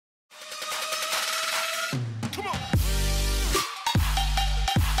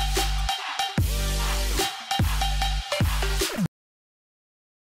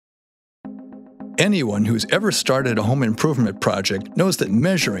Anyone who's ever started a home improvement project knows that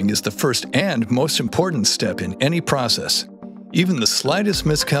measuring is the first and most important step in any process. Even the slightest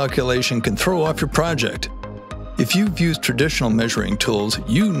miscalculation can throw off your project. If you've used traditional measuring tools,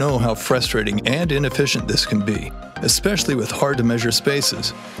 you know how frustrating and inefficient this can be, especially with hard-to-measure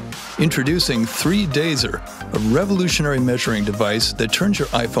spaces. Introducing 3Dazer, a revolutionary measuring device that turns your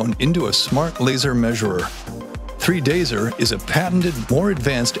iPhone into a smart laser measurer. 3Dazer is a patented, more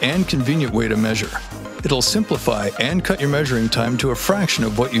advanced and convenient way to measure. It'll simplify and cut your measuring time to a fraction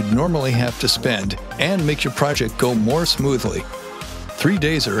of what you'd normally have to spend and make your project go more smoothly.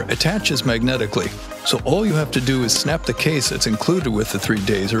 3Dazer attaches magnetically, so all you have to do is snap the case that's included with the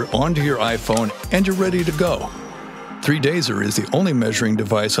 3Dazer onto your iPhone and you're ready to go. 3Dazer is the only measuring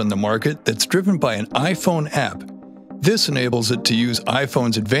device on the market that's driven by an iPhone app. This enables it to use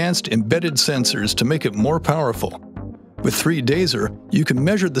iPhone's advanced embedded sensors to make it more powerful. With 3Dazer, you can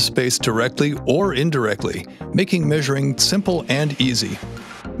measure the space directly or indirectly, making measuring simple and easy.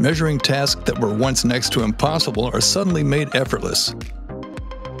 Measuring tasks that were once next to impossible are suddenly made effortless.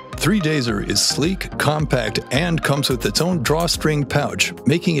 3Dazer is sleek, compact, and comes with its own drawstring pouch,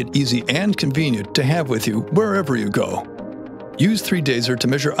 making it easy and convenient to have with you wherever you go. Use 3Dazer to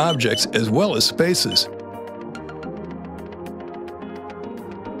measure objects as well as spaces.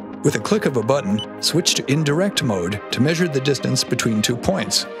 With a click of a button, switch to indirect mode to measure the distance between 2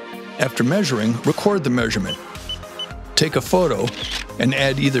 points. After measuring, record the measurement. Take a photo and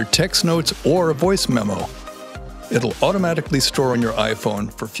add either text notes or a voice memo. It'll automatically store on your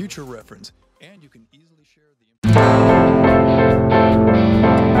iPhone for future reference, and you can easily share the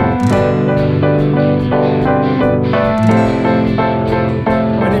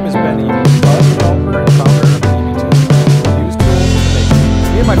My name is Ben Eby, product developer and founder of Eby Tools. We use tools to make.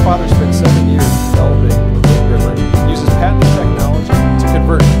 Me and my father spent 7 years developing the Quick Gripper. It uses patented technology to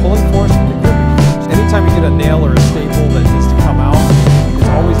convert pulling force into gripping force. Anytime you get a nail or a staple that needs to come out, it's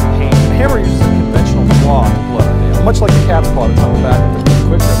always a pain. The hammer uses a conventional claw to pull out a nail, much like the cat's paw that's on the back of the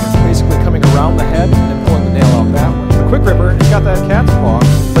Quick Gripper. It's basically coming around the head and then pulling the nail out that way. The Quick Gripper, it's got that cat's paw,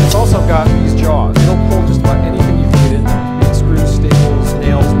 but it's also got these jaws. It'll pull just about anything you can get in there, be it screws, staples,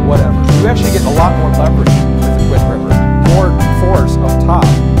 nails, whatever. You actually get a lot more leverage with the Quick Gripper. More force up top,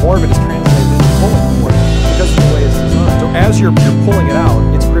 more of it is translated into pulling force because of the way it's designed. So as you're pulling it out,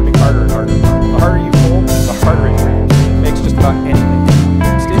 it's gripping harder and harder and harder. The harder you pull, the harder it grips. It makes just about anything.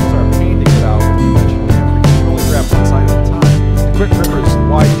 Staples are a pain to get out with a conventional hammer. You can only grab one side at a time. The Quick Gripper's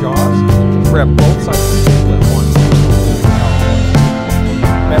wide jaws can grab both sides of the staple at once.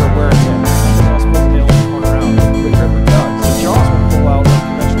 No matter where it's in. It's not supposed to nail the corner out. The Quick Gripper does. The jaws will pull out like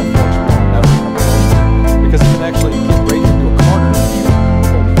conventional force will never come close to it, because it can actually get right into a corner and you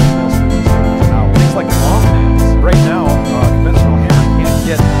pull the nails through the staples out. Things like long nails. Right now, a conventional hammer can't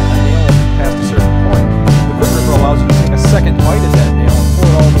get a nail past a certain point. The Quick Gripper allows you to take a second bite at that nail and pull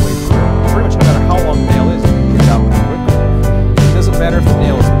it all the way through. Pretty much no matter how long the nail is, you can get it out with the Quick Gripper. It doesn't matter if the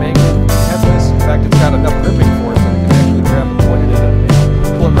nail is mangled, headless. In fact, it's got enough gripping force that it can actually grab the pointed end of the nail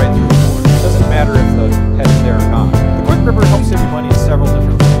and pull it right through the board. It doesn't matter if the head is there or not. The Quick Gripper helps save you money in several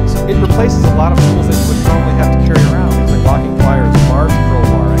different ways. It replaces a lot of tools that you would normally have to carry around, things like locking pliers, a large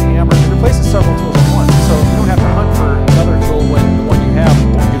crowbar, a hammer. It replaces several tools at once, so you don't have to hunt for another tool when the one you have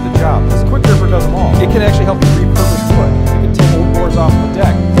won't do the job, because the Quick Gripper does them all. It can actually help you repurpose wood. You can take old boards off the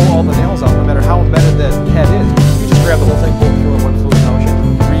deck, pull all the nails out, no matter how embedded that head is. You just grab the whole thing, pull it through in one fluid motion,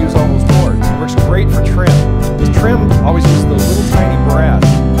 reuse all those boards. It works great for trim. This trim always uses those little tiny brads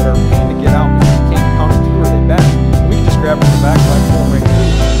that are a pain to get out because you can't pound them through or they bend. We can just grab them from the backside, pull them right through.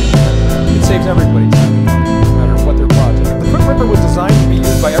 It saves everybody time, no matter what their project. The Quick Gripper was designed to be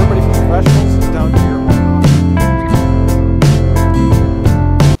used by everybody from professionals down to your home.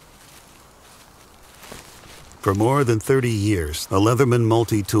 For more than 30 years, the Leatherman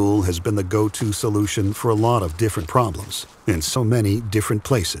multi-tool has been the go-to solution for a lot of different problems in so many different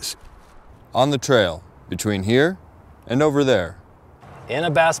places. On the trail, between here and over there. In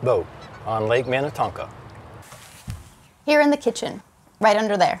a bass boat on Lake Minnetonka. Here in the kitchen, right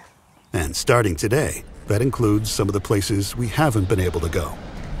under there. And starting today, that includes some of the places we haven't been able to go.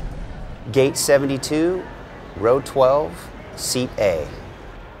 Gate 72, row 12, seat A.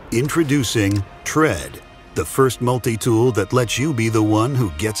 Introducing Tread, the first multi-tool that lets you be the one who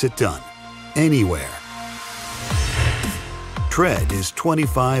gets it done, anywhere. Tread is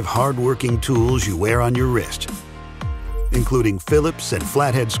 25 hard-working tools you wear on your wrist, including Phillips and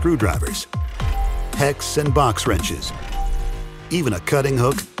flathead screwdrivers, hex and box wrenches, even a cutting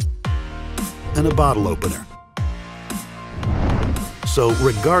hook and a bottle opener. So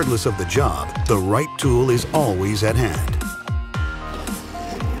regardless of the job, the right tool is always at hand.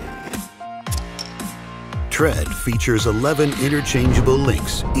 tread features 11 interchangeable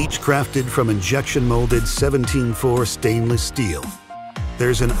links, each crafted from injection-molded 17-4 stainless steel.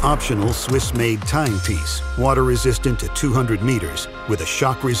 There's an optional Swiss-made timepiece, water-resistant to 200 meters, with a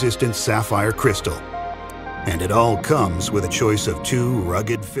shock-resistant sapphire crystal. And it all comes with a choice of 2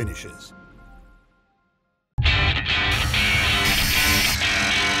 rugged finishes.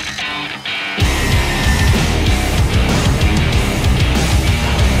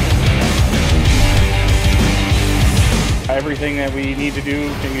 Everything that we need to do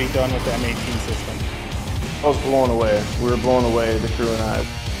can be done with the M18 system. I was blown away. We were blown away, the crew and I.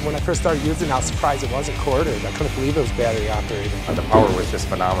 When I first started using it, I was surprised it wasn't corded. I couldn't believe it was battery operated. The power was just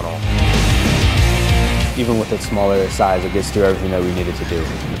phenomenal. Even with its smaller size, it gets through everything that we needed to do.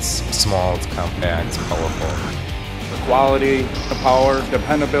 It's small, it's compact, it's powerful. The quality, the power,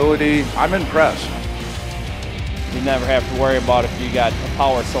 dependability, I'm impressed. You never have to worry about if you got a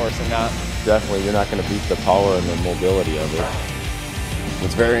power source or not. Definitely, you're not going to beat the power and the mobility of it.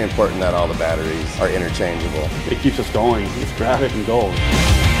 It's very important that all the batteries are interchangeable. It keeps us going. It's grab it and go.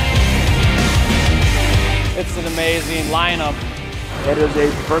 It's an amazing lineup. It is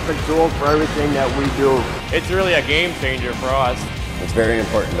a perfect tool for everything that we do. It's really a game changer for us. It's very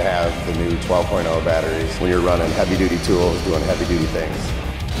important to have the new 12.0 batteries when you're running heavy-duty tools, doing heavy-duty things.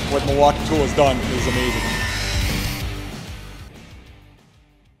 What Milwaukee Tool has done is amazing.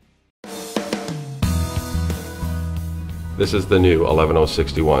 This is the new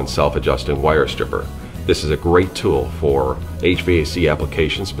 11061 self-adjusting wire stripper. This is a great tool for HVAC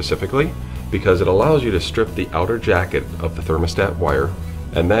applications specifically because it allows you to strip the outer jacket of the thermostat wire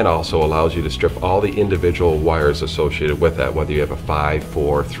and then also allows you to strip all the individual wires associated with that, whether you have a 5,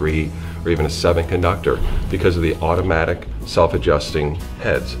 4, 3, or even a 7 conductor, because of the automatic self-adjusting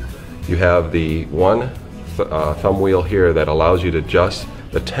heads. You have the one thumb wheel here that allows you to adjust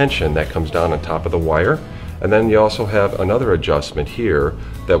the tension that comes down on top of the wire. And then you also have another adjustment here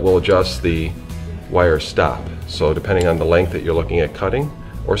that will adjust the wire stop. So depending on the length that you're looking at cutting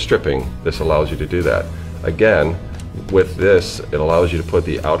or stripping, this allows you to do that. Again, with this, it allows you to put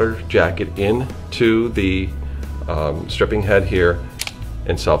the outer jacket into the stripping head here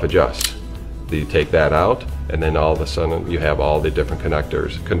and self-adjust. You take that out, and then all of a sudden you have all the different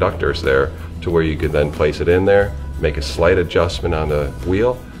conductors there to where you can then place it in there, make a slight adjustment on the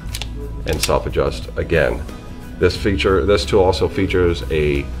wheel, and self-adjust again. This tool also features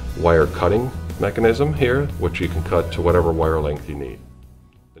a wire cutting mechanism here, which you can cut to whatever wire length you need.